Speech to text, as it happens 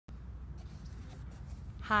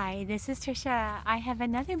Hi, this is Trisha. I have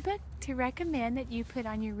another book to recommend that you put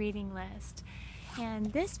on your reading list.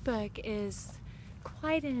 And this book is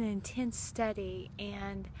quite an intense study,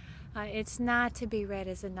 and it's not to be read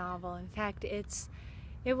as a novel. In fact, it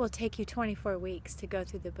will take you 24 weeks to go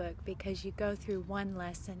through the book because you go through one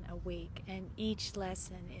lesson a week, and each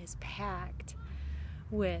lesson is packed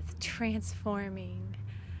with transforming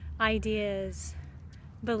ideas,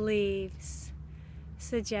 beliefs,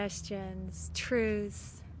 suggestions,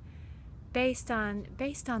 truths, based on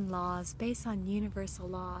laws, based on universal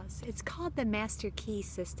laws. It's called The Master Key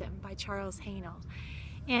System by Charles Haanel,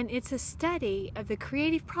 and it's a study of the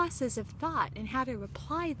creative process of thought and how to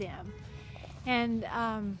apply them. And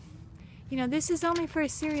this is only for a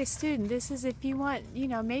serious student. This is if you want,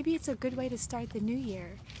 maybe it's a good way to start the new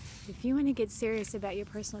year. If you want to get serious about your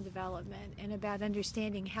personal development and about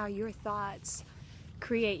understanding how your thoughts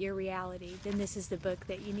create your reality, then this is the book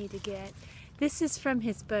that you need to get. This is from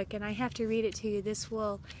his book, and I have to read it to you. This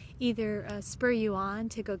will either spur you on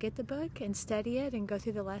to go get the book and study it and go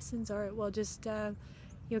through the lessons, or it will just,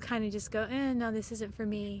 you'll kind of just go, no, this isn't for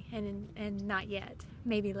me, and not yet,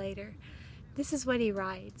 maybe later. This is what he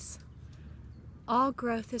writes. All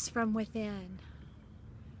growth is from within,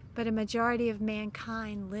 but a majority of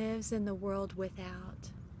mankind lives in the world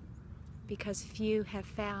without, because few have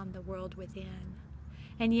found the world within.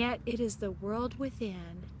 And yet it is the world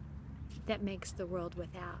within that makes the world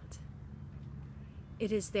without.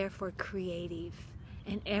 It is therefore creative,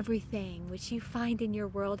 and everything which you find in your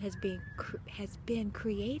world has been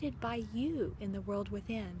created by you in the world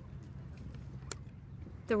within.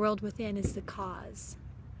 The world within is the cause.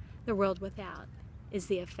 The world without is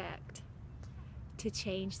the effect. To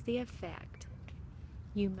change the effect,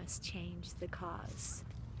 you must change the cause.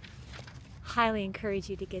 Highly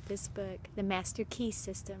encourage you to get this book, The Master Key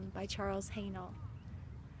System by Charles Haanel.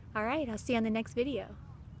 All right, I'll see you on the next video.